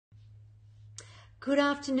Good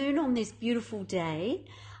afternoon on this beautiful day.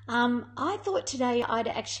 I thought today I'd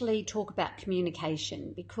actually talk about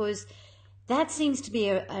communication because that seems to be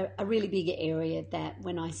a really big area that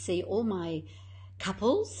when I see all my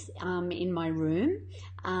couples in my room,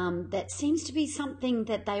 that seems to be something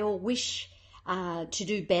that they all wish to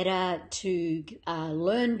do better, to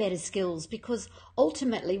learn better skills, because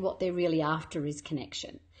ultimately what they're really after is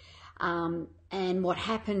connection. And what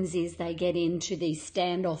happens is they get into these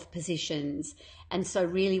standoff positions. And so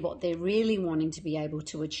really what they're really wanting to be able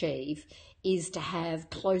to achieve is to have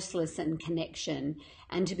closeness and connection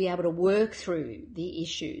and to be able to work through the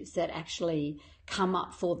issues that actually come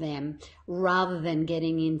up for them rather than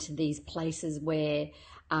getting into these places where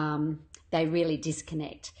they really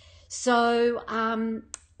disconnect. So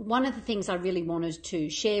one of the things I really wanted to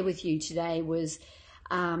share with you today was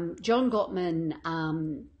John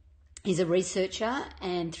Gottman is a researcher,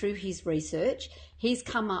 and through his research, he's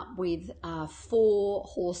come up with 4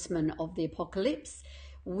 horsemen of the apocalypse,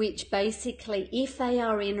 which basically, if they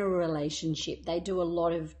are in a relationship, they do a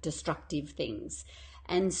lot of destructive things.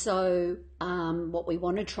 And so what we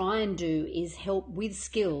want to try and do is help with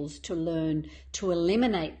skills to learn to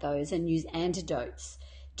eliminate those and use antidotes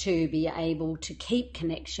to be able to keep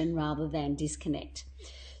connection rather than disconnect.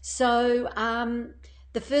 So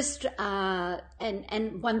the first,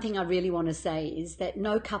 and one thing I really want to say is that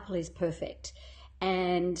no couple is perfect,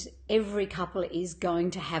 and every couple is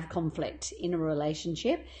going to have conflict in a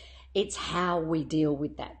relationship. It's how we deal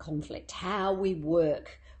with that conflict, how we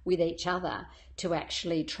work with each other to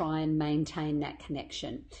actually try and maintain that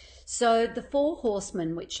connection. So the 4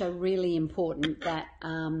 horsemen, which are really important that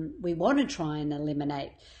we want to try and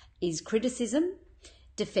eliminate, is criticism,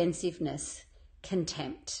 defensiveness,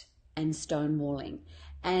 contempt, and stonewalling.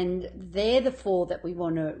 And they're the 4 that we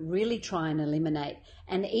want to really try and eliminate,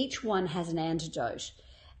 and each one has an antidote.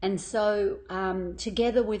 And so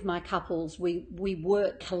together with my couples, we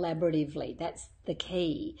work collaboratively. That's the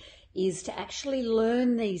key, is to actually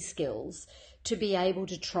learn these skills to be able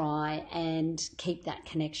to try and keep that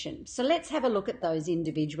connection. So let's have a look at those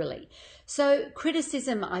individually. So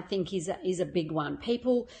criticism, I think, is a big one.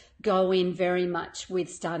 People go in very much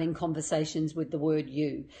with starting conversations with the word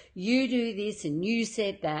you. You do this and you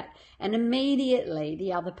said that, and immediately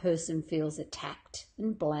the other person feels attacked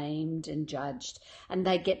and blamed and judged, and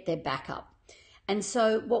they get their back up. And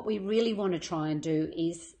so what we really want to try and do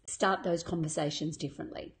is start those conversations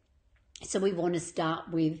differently. So we want to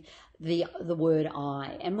start with the word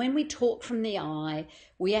I. And when we talk from the I,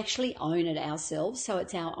 we actually own it ourselves. So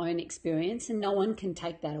it's our own experience and no one can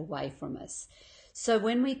take that away from us. So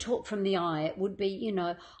when we talk from the I, it would be,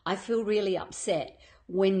 I feel really upset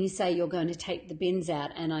when you say you're going to take the bins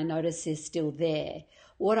out and I notice they're still there.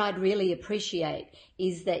 What I'd really appreciate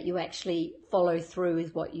is that you actually follow through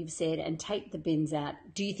with what you've said and take the bins out.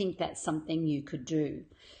 Do you think that's something you could do?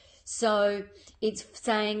 So it's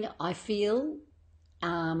saying, I feel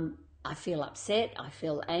upset, I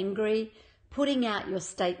feel angry, putting out your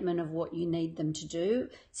statement of what you need them to do.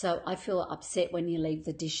 So I feel upset when you leave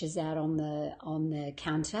the dishes out on the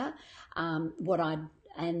counter.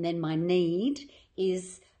 And then my need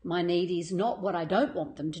is not what I don't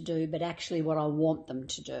want them to do, but actually what I want them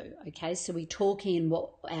to do. Okay, so we talk in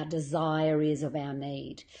what our desire is of our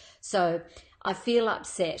need. So I feel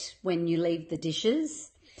upset when you leave the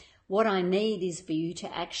dishes. What I need is for you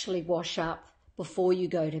to actually wash up before you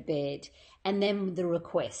go to bed. And then the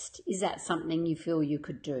request, is that something you feel you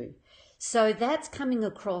could do? So that's coming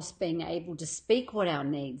across being able to speak what our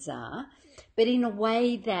needs are, but in a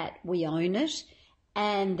way that we own it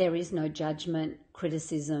and there is no judgment,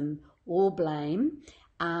 criticism or blame.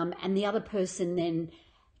 And the other person then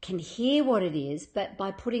can hear what it is, but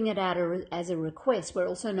by putting it out as a request, we're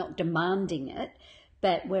also not demanding it,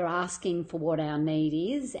 but we're asking for what our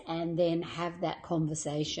need is and then have that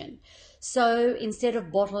conversation. So instead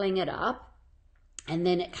of bottling it up and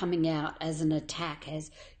then it coming out as an attack, as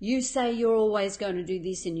you say you're always going to do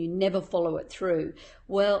this and you never follow it through,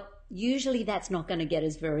 well, usually that's not going to get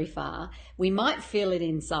us very far. We might feel it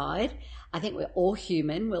inside. I think we're all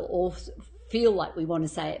human. We'll all feel like we want to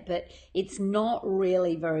say it, but it's not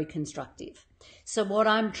really very constructive. So what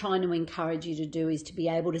I'm trying to encourage you to do is to be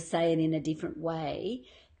able to say it in a different way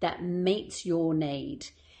that meets your need.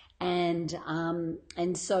 And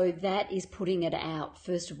so that is putting it out,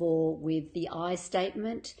 first of all, with the I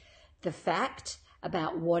statement, the fact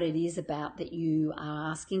about what it is about that you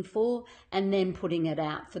are asking for, and then putting it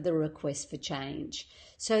out for the request for change.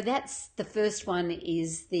 So that's the first one,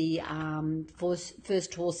 is the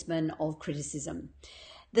first horseman of criticism.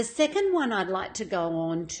 The second one I'd like to go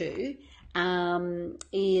on to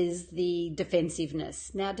is the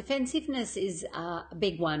defensiveness. Now, defensiveness is a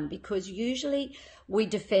big one because usually we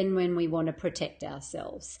defend when we want to protect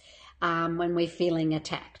ourselves, when we're feeling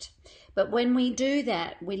attacked. But when we do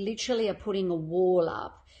that, we literally are putting a wall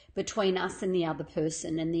up between us and the other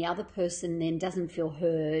person, and the other person then doesn't feel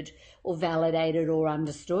heard or validated or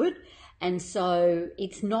understood. And so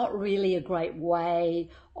it's not really a great way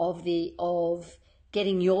of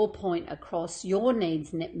getting your point across, your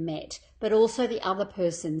needs met, but also the other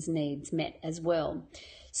person's needs met as well.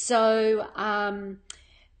 So I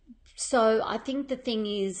think the thing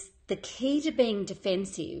is, the key to being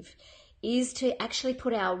defensive is to actually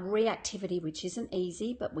put our reactivity, which isn't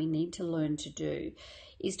easy, but we need to learn to do,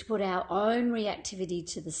 is to put our own reactivity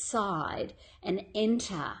to the side and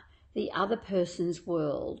enter the other person's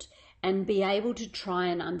world and be able to try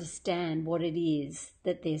and understand what it is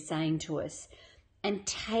that they're saying to us, and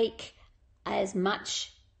take as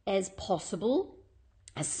much as possible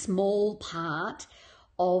a small part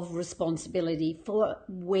of responsibility for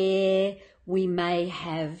where we may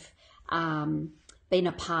have been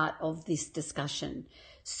a part of this discussion.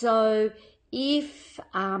 So if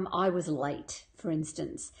I was late, for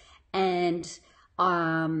instance, and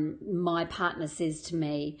my partner says to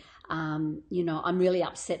me, I'm really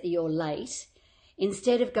upset that you're late,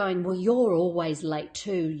 instead of going, well, you're always late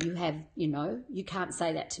too, you can't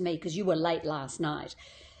say that to me because you were late last night.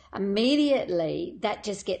 Immediately, that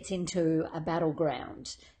just gets into a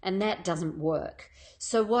battleground, and that doesn't work.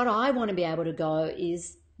 So what I want to be able to go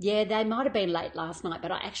is, yeah, they might have been late last night,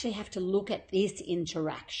 but I actually have to look at this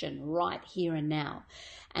interaction right here and now.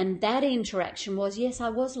 And that interaction was, yes, I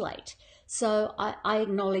was late. So I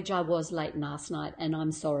acknowledge I was late last night, and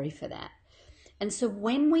I'm sorry for that. And so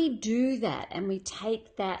when we do that and we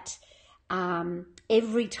take that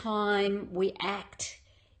every time we act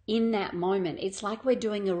in that moment, it's like we're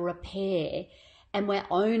doing a repair and we're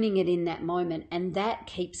owning it in that moment, and that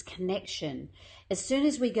keeps connection. As soon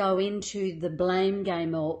as we go into the blame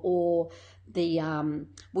game or the,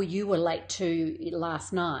 well, you were late too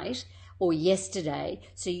last night or yesterday,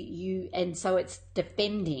 so it's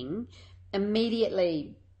defending,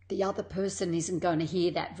 immediately the other person isn't going to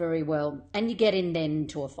hear that very well, and you get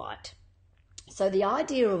into a fight. So the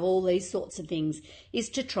idea of all these sorts of things is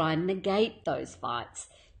to try and negate those fights,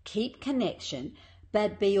 keep connection,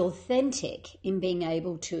 but be authentic in being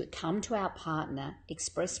able to come to our partner,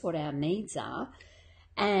 express what our needs are,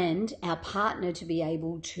 and our partner to be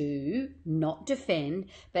able to not defend,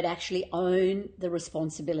 but actually own the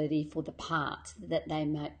responsibility for the part that they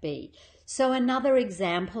might be. So another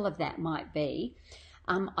example of that might be,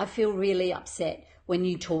 I feel really upset when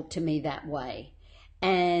you talk to me that way,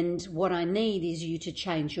 and what I need is you to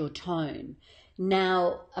change your tone.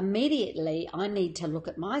 Now, immediately, I need to look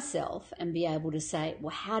at myself and be able to say,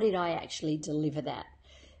 well, how did I actually deliver that?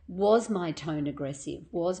 Was my tone aggressive?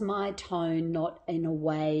 Was my tone in a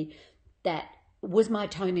way that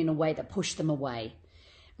pushed them away,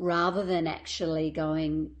 rather than actually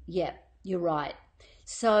going, yep, you're right.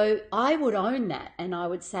 So I would own that, and I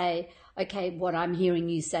would say, okay, what I'm hearing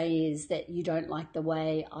you say is that you don't like the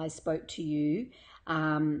way I spoke to you,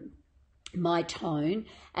 my tone,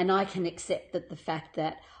 and I can accept that the fact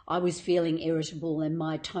that I was feeling irritable and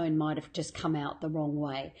my tone might have just come out the wrong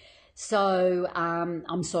way. So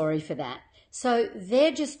I'm sorry for that. So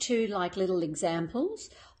they're just two little examples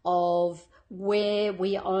of where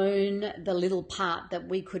we own the little part that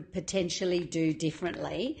we could potentially do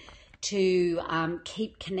differently to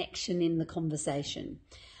keep connection in the conversation.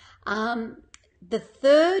 The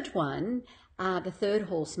third one, the third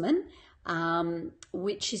horseman,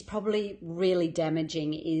 which is probably really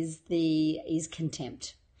damaging, is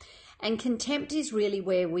contempt. And contempt is really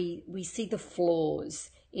where we see the flaws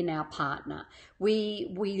in our partner.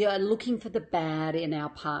 We are looking for the bad in our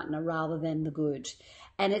partner rather than the good.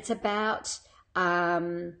 And it's about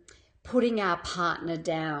putting our partner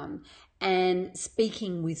down and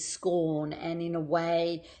speaking with scorn and in a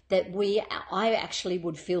way that I actually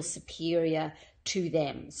would feel superior to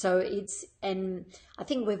them. And I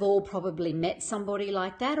think we've all probably met somebody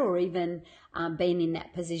like that, or even been in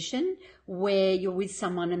that position where you're with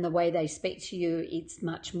someone and the way they speak to you, it's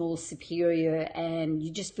much more superior and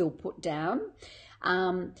you just feel put down.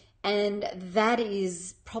 And that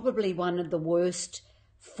is probably one of the worst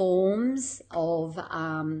forms of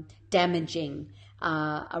damaging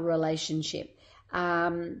a relationship.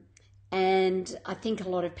 And I think a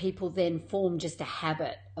lot of people then form just a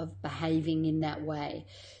habit of behaving in that way.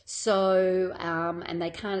 So, and they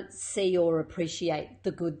can't see or appreciate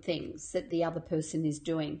the good things that the other person is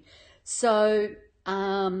doing. So,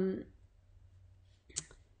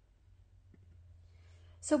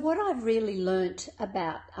 So what I've really learnt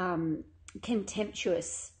about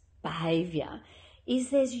contemptuous behaviour is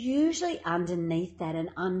there's usually underneath that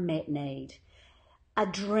an unmet need, a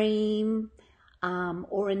dream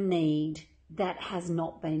or a need that has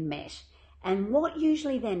not been met. And what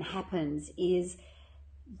usually then happens is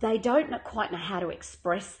they don't quite know how to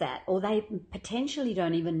express that, or they potentially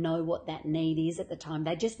don't even know what that need is at the time.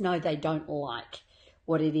 They just know they don't like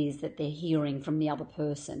what it is that they're hearing from the other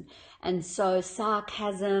person. And so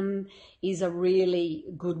sarcasm is a really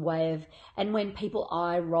good way of, and when people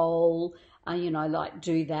eye roll, like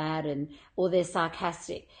do that, or they're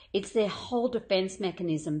sarcastic, it's their whole defense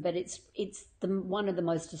mechanism, but it's one of the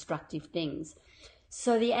most destructive things.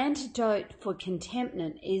 So the antidote for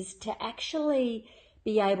contentment is to actually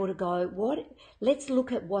be able to go, let's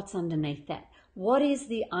look at what's underneath that. What is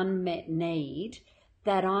the unmet need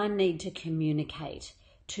that I need to communicate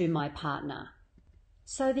to my partner?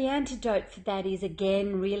 So the antidote for that is,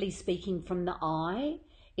 again, really speaking from the I.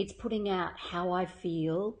 It's putting out how I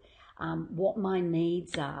feel, what my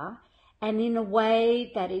needs are, and in a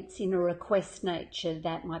way that it's in a request nature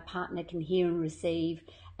that my partner can hear and receive,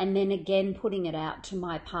 and then again putting it out to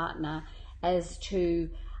my partner as to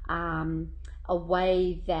a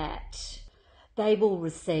way that they will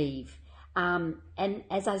receive. And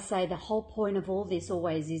as I say, the whole point of all this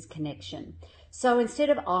always is connection. So instead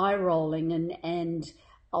of eye rolling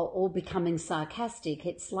or becoming sarcastic,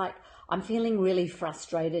 it's like, I'm feeling really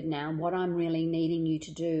frustrated now. And what I'm really needing you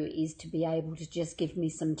to do is to be able to just give me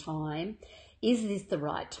some time. Is this the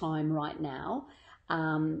right time right now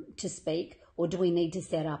to speak? Or do we need to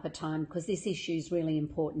set up a time? Because this issue is really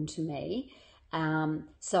important to me. I'm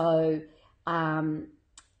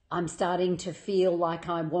starting to feel like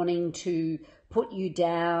I'm wanting to put you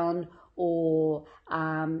down or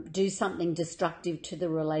do something destructive to the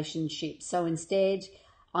relationship. So instead,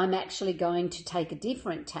 I'm actually going to take a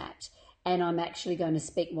different tact, and I'm actually going to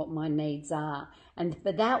speak what my needs are. And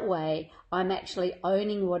for that way, I'm actually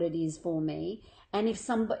owning what it is for me. And if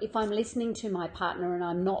I'm listening to my partner and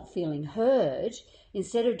I'm not feeling heard,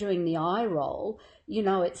 instead of doing the eye roll,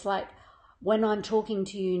 it's like, when I'm talking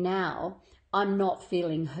to you now, I'm not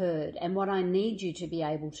feeling heard. And what I need you to be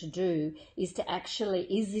able to do is to actually,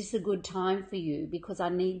 is this a good time for you? Because I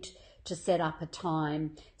need to set up a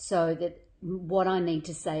time so that what I need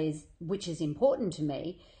to say is, which is important to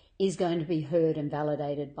me, is going to be heard and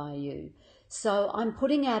validated by you. So I'm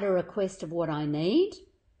putting out a request of what I need,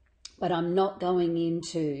 but I'm not going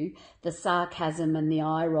into the sarcasm and the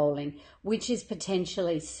eye rolling, which is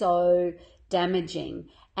potentially so damaging.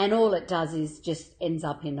 And all it does is just ends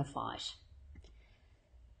up in a fight.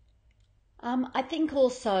 I think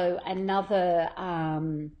also another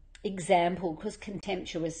example, because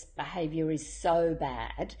contemptuous behaviour is so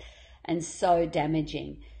bad and so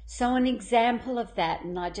damaging. So an example of that,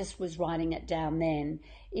 and I just was writing it down then,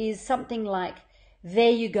 is something like, there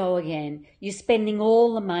you go again. You're spending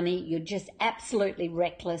all the money. You're just absolutely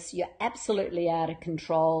reckless. You're absolutely out of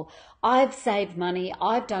control. I've saved money.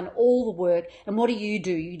 I've done all the work. And what do?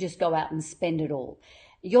 You just go out and spend it all.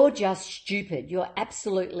 You're just stupid. You're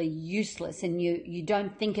absolutely useless, and you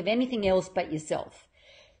don't think of anything else but yourself.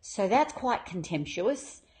 So that's quite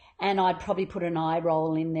contemptuous, and I'd probably put an eye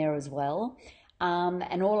roll in there as well.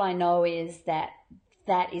 And all I know is that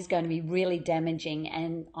is going to be really damaging,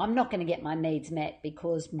 and I'm not going to get my needs met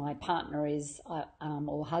because my partner is,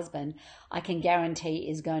 or husband, I can guarantee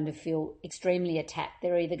is going to feel extremely attacked.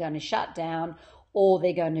 They're either going to shut down or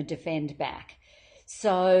they're going to defend back.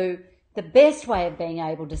 So the best way of being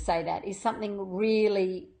able to say that is something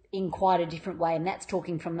really in quite a different way, and that's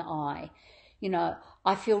talking from the I.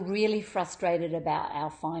 I feel really frustrated about our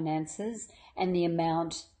finances and the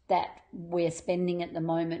amount that we're spending at the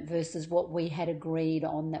moment versus what we had agreed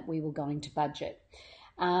on that we were going to budget.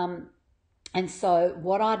 And so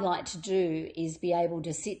what I'd like to do is be able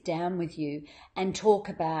to sit down with you and talk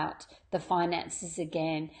about the finances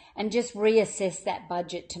again and just reassess that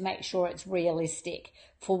budget to make sure it's realistic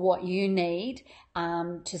for what you need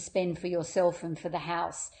to spend for yourself and for the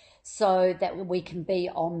house, so that we can be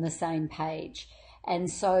on the same page.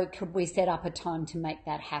 And so could we set up a time to make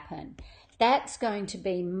that happen? That's going to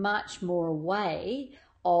be much more a way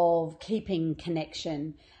of keeping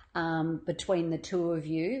connection between the two of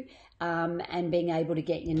you and being able to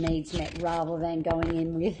get your needs met, rather than going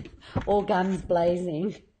in with all guns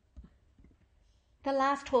blazing. The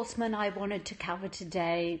last horseman I wanted to cover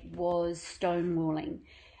today was stonewalling.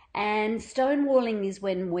 And stonewalling is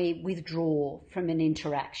when we withdraw from an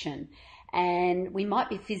interaction, and we might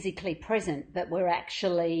be physically present, but we're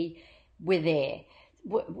there.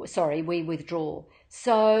 We withdraw.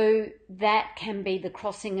 So that can be the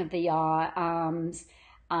crossing of the arms,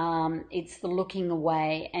 it's the looking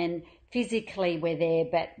away, and physically we're there,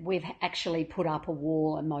 but we've actually put up a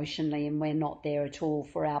wall emotionally and we're not there at all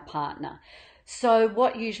for our partner. So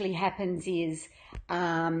what usually happens is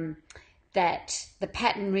that the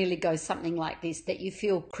pattern really goes something like this, that you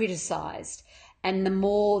feel criticized. And the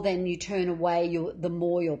more then you turn away, the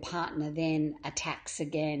more your partner then attacks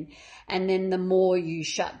again. And then the more you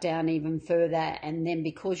shut down even further. And then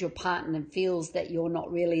because your partner feels that you're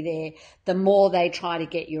not really there, the more they try to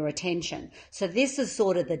get your attention. So this is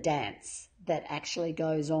sort of the dance that actually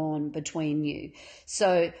goes on between you.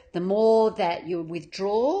 So the more that you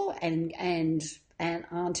withdraw and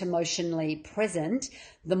aren't emotionally present,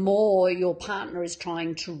 the more your partner is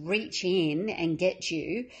trying to reach in and get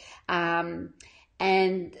you. And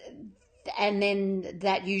then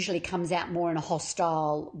that usually comes out more in a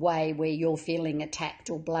hostile way, where you're feeling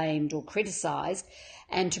attacked or blamed or criticized,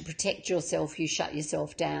 and to protect yourself, you shut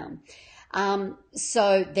yourself down.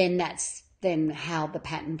 So then that's then how the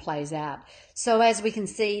pattern plays out. So as we can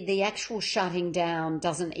see, the actual shutting down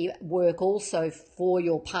doesn't work also for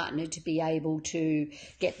your partner to be able to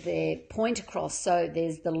get their point across. So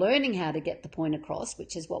there's the learning how to get the point across,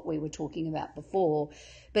 which is what we were talking about before,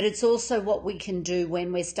 but it's also what we can do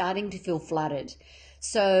when we're starting to feel flooded.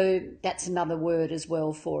 So that's another word as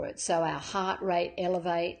well for it. So our heart rate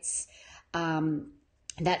elevates,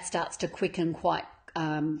 that starts to quicken quite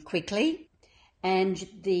quickly. And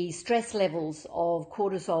the stress levels of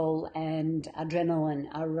cortisol and adrenaline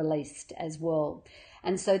are released as well.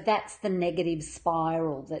 And so that's the negative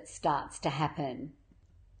spiral that starts to happen.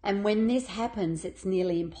 And when this happens, it's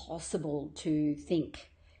nearly impossible to think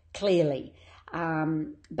clearly.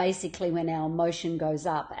 Basically, when our emotion goes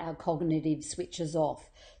up, our cognitive switches off.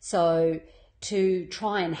 So to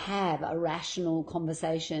try and have a rational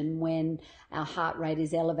conversation when our heart rate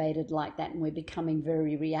is elevated like that and we're becoming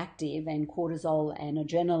very reactive and cortisol and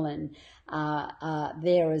adrenaline are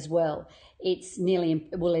there as well, it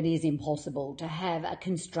is impossible to have a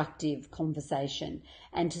constructive conversation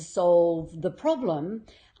and to solve the problem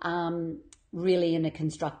really in a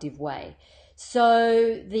constructive way.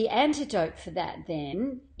 So the antidote for that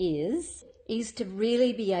then is to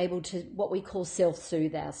really be able to what we call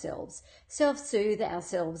self-soothe ourselves. Self-soothe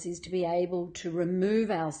ourselves is to be able to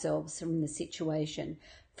remove ourselves from the situation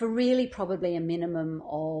for really probably a minimum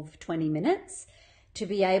of 20 minutes, to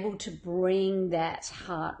be able to bring that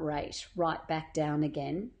heart rate right back down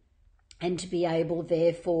again, and to be able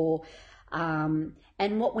therefore, and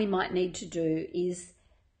what we might need to do is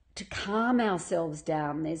to calm ourselves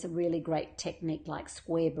down. There's a really great technique like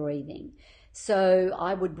square breathing. So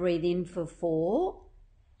I would breathe in for 4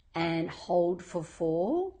 and hold for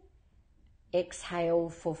 4, exhale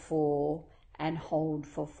for 4 and hold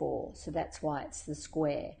for 4. So that's why it's the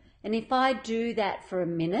square. And if I do that for a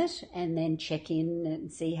minute and then check in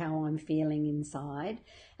and see how I'm feeling inside,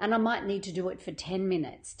 and I might need to do it for 10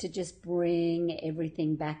 minutes to just bring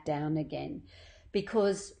everything back down again,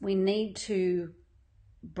 because we need to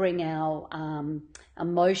bring our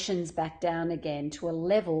emotions back down again to a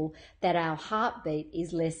level that our heartbeat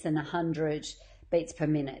is less than 100 beats per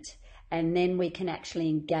minute. And then we can actually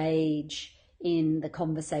engage in the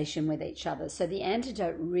conversation with each other. So the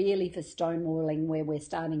antidote really for stonewalling, where we're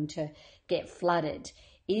starting to get flooded,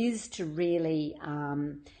 is to really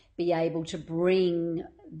be able to bring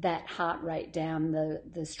that heart rate down,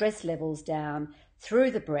 the stress levels down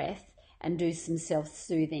through the breath, and do some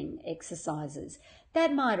self-soothing exercises.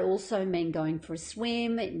 That might also mean going for a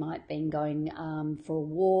swim. It might mean going for a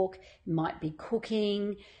walk. It might be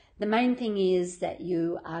cooking. The main thing is that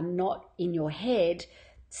you are not in your head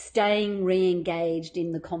staying re-engaged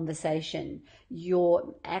in the conversation.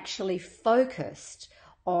 You're actually focused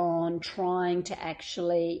on trying to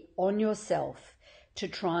on yourself to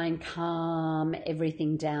try and calm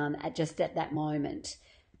everything down just at that moment.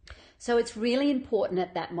 So it's really important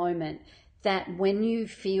at that moment that when you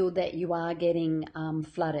feel that you are getting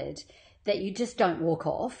flooded, that you just don't walk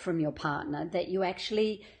off from your partner, that you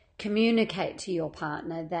actually communicate to your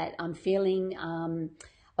partner that I'm feeling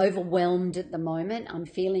overwhelmed at the moment. I'm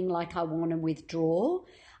feeling like I want to withdraw.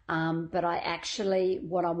 But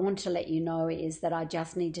what I want to let you know is that I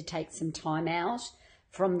just need to take some time out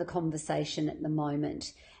from the conversation at the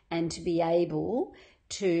moment, and to be able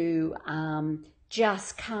to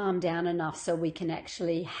just calm down enough so we can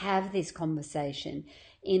actually have this conversation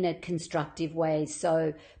in a constructive way,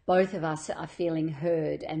 so both of us are feeling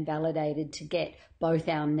heard and validated to get both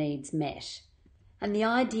our needs met. And the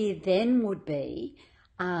idea then would be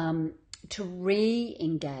to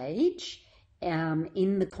re-engage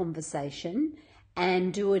in the conversation,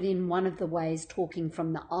 and do it in one of the ways, talking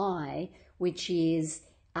from the I, which is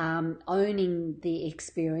owning the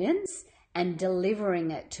experience and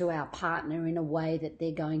delivering it to our partner in a way that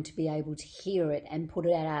they're going to be able to hear it and put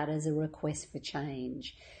it out as a request for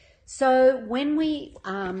change. So when we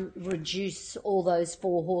reduce all those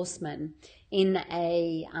four horsemen in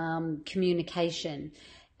a communication,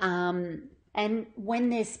 and when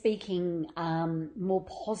they're speaking more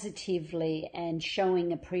positively and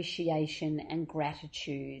showing appreciation and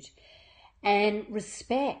gratitude and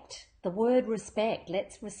respect, the word respect,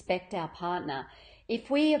 let's respect our partner. If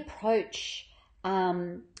we approach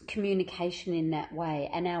communication in that way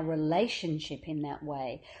and our relationship in that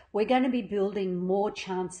way, we're going to be building more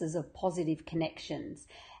chances of positive connections.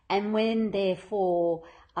 And when therefore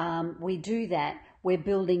we do that, we're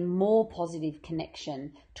building more positive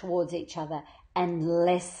connection towards each other and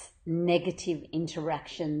less negative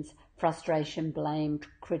interactions, frustration, blame,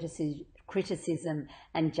 criticism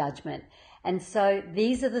and judgment. And so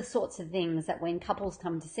these are the sorts of things that when couples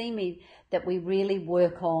come to see me, that we really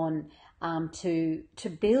work on to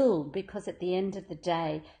build, because at the end of the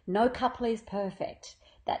day, no couple is perfect.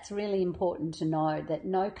 That's really important to know, that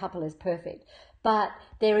no couple is perfect. But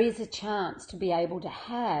there is a chance to be able to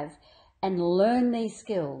have and learn these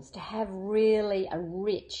skills, to have really a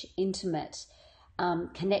rich, intimate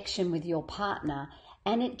connection with your partner.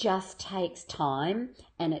 And it just takes time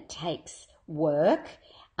and it takes work.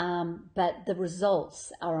 But the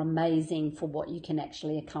results are amazing for what you can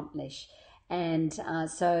actually accomplish. And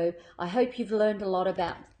so I hope you've learned a lot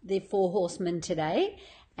about the Four Horsemen today.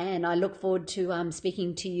 And I look forward to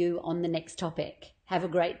speaking to you on the next topic. Have a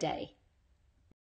great day.